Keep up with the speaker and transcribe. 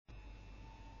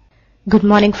Good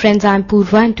morning friends, I am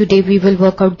Purva and today we will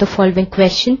work out the following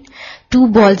question. Two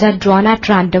balls are drawn at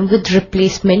random with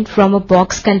replacement from a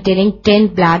box containing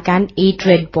 10 black and 8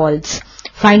 red balls.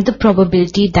 Find the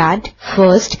probability that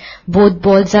first, both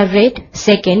balls are red,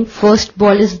 second, first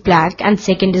ball is black and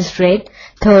second is red,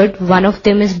 third, one of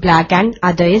them is black and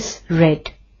other is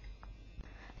red.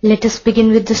 Let us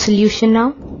begin with the solution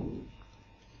now.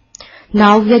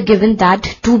 Now we are given that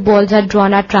two balls are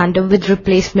drawn at random with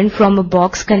replacement from a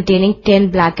box containing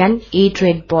 10 black and 8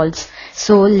 red balls.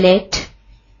 So let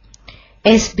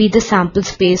S be the sample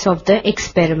space of the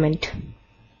experiment.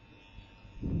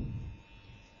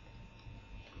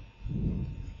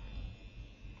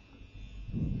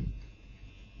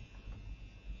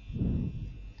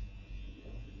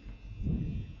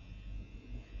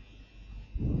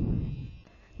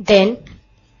 Then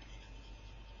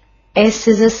S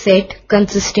is a set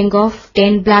consisting of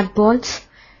 10 black balls.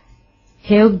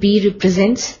 Here B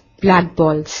represents black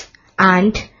balls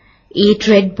and 8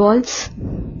 red balls.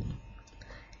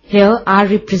 Here R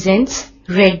represents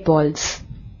red balls.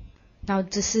 Now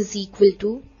this is equal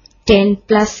to 10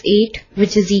 plus 8,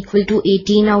 which is equal to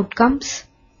 18 outcomes.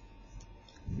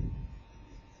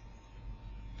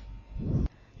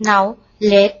 Now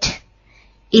let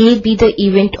A be the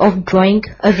event of drawing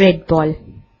a red ball.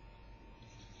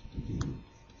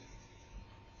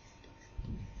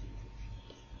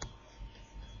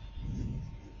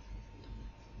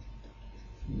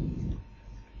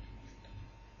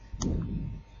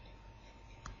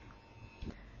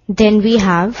 Then we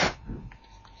have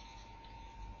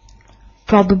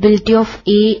probability of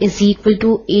A is equal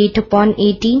to 8 upon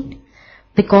 18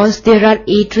 because there are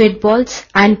 8 red balls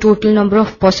and total number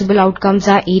of possible outcomes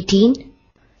are 18.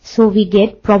 So we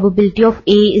get probability of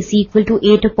A is equal to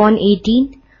 8 upon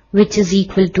 18, which is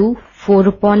equal to 4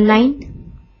 upon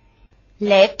 9.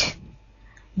 Let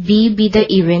B be the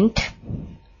event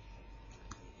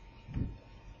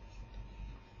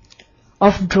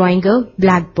of drawing a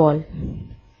black ball.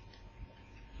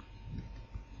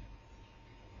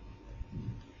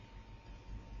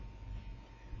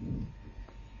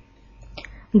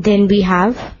 Then we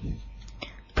have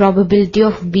probability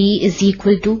of B is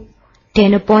equal to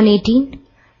 10 upon 18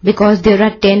 because there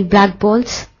are 10 black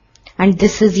balls and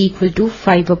this is equal to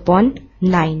 5 upon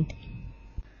 9.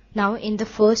 Now in the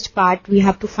first part we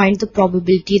have to find the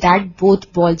probability that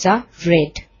both balls are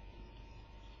red.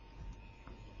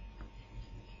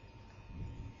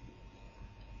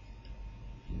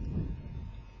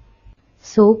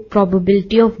 So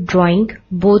probability of drawing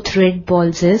both red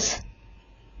balls is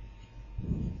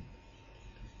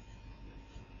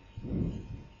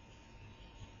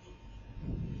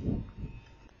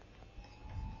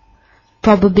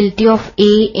probability of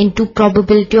A into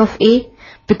probability of A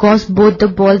because both the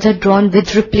balls are drawn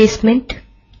with replacement.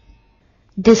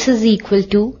 This is equal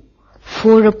to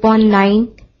 4 upon 9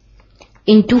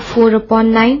 into 4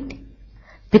 upon 9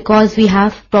 because we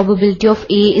have probability of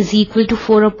A is equal to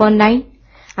 4 upon 9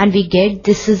 and we get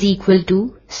this is equal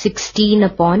to 16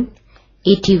 upon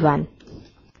 81.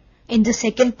 In the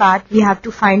second part we have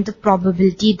to find the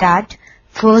probability that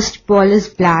first ball is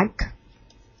black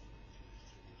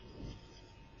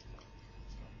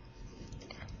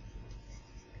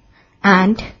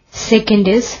and second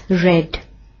is red.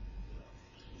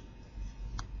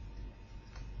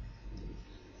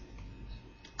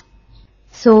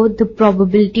 So the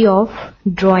probability of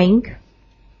drawing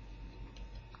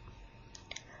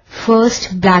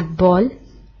first black ball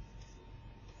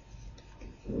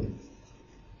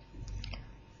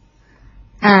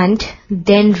and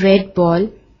then red ball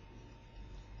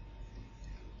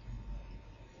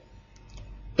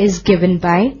is given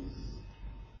by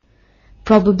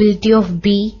probability of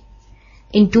B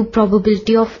into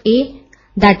probability of A,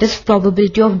 that is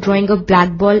probability of drawing a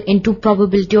black ball into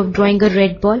probability of drawing a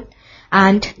red ball,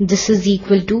 and this is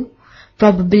equal to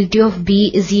probability of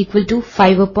B is equal to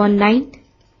 5 upon 9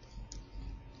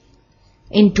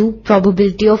 into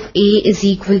probability of A is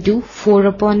equal to 4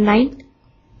 upon 9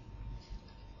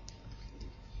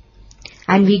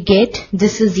 and we get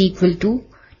this is equal to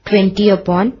 20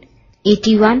 upon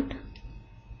 81.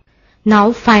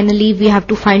 Now finally we have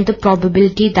to find the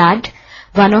probability that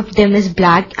one of them is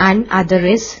black and other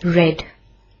is red.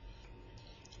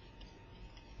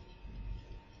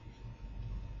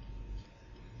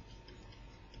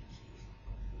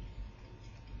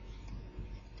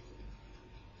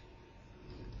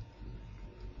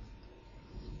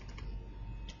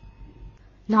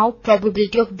 Now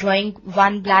probability of drawing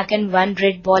one black and one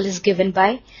red ball is given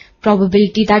by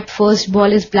probability that first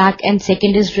ball is black and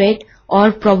second is red,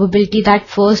 or probability that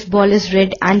first ball is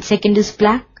red and second is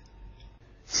black.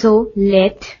 So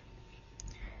let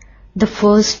the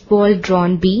first ball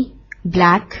drawn be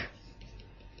black,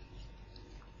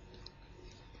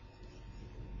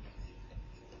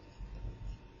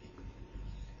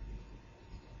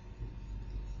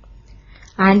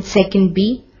 and second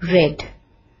be red.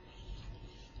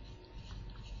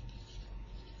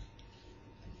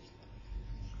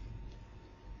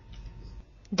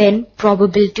 Then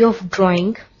probability of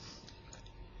drawing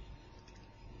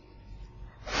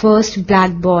first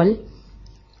black ball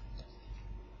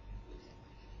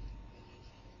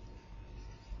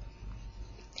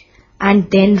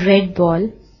and then red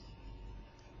ball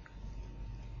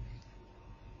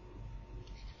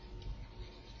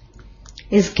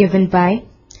is given by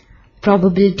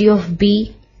probability of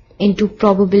B into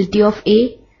probability of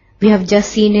A, we have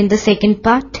just seen in the second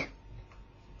part,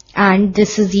 and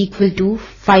this is equal to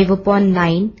 5 upon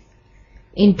 9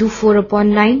 into 4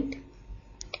 upon 9,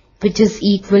 which is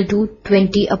equal to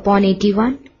 20 upon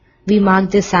 81. We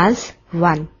mark this as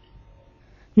 1.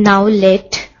 Now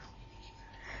let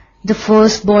the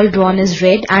first ball drawn is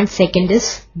red and second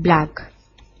is black.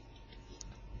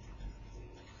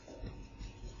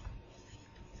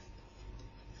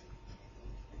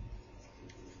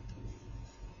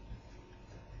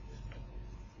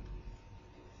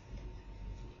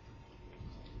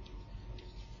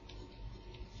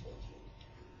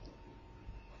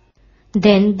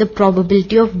 Then the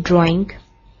probability of drawing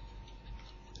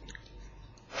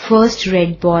first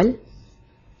red ball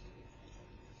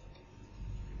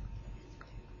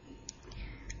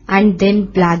and then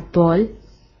black ball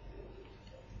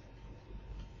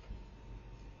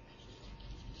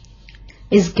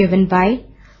is given by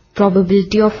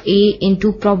probability of A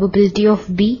into probability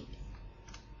of B.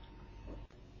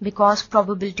 Because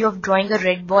probability of drawing a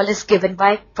red ball is given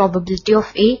by probability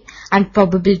of A and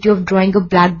probability of drawing a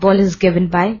black ball is given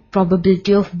by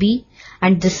probability of B,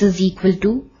 and this is equal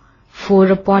to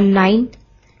 4 upon 9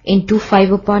 into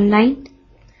 5 upon 9,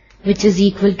 which is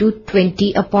equal to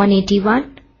 20 upon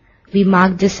 81. We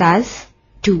mark this as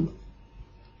 2.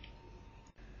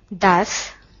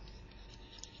 Thus,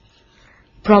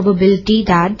 probability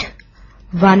that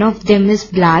one of them is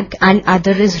black and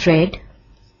other is red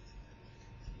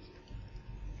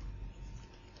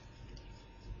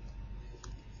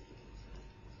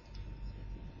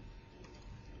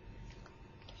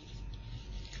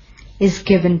is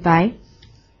given by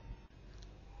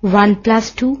 1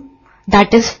 plus 2,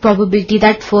 that is probability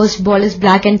that first ball is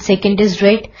black and second is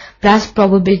red, plus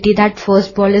probability that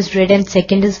first ball is red and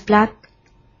second is black.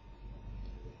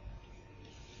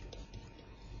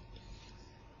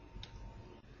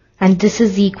 And this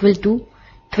is equal to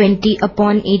 20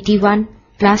 upon 81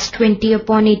 plus 20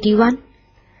 upon 81,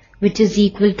 which is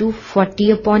equal to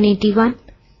 40 upon 81.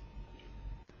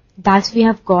 Thus we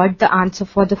have got the answer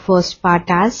for the first part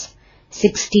as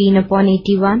 16 upon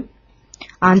 81,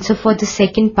 answer for the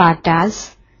second part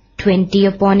as 20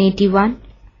 upon 81,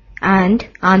 and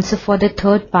answer for the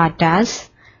third part as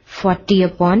 40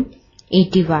 upon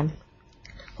 81.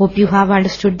 Hope you have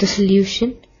understood the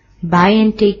solution. Bye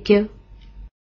and take care.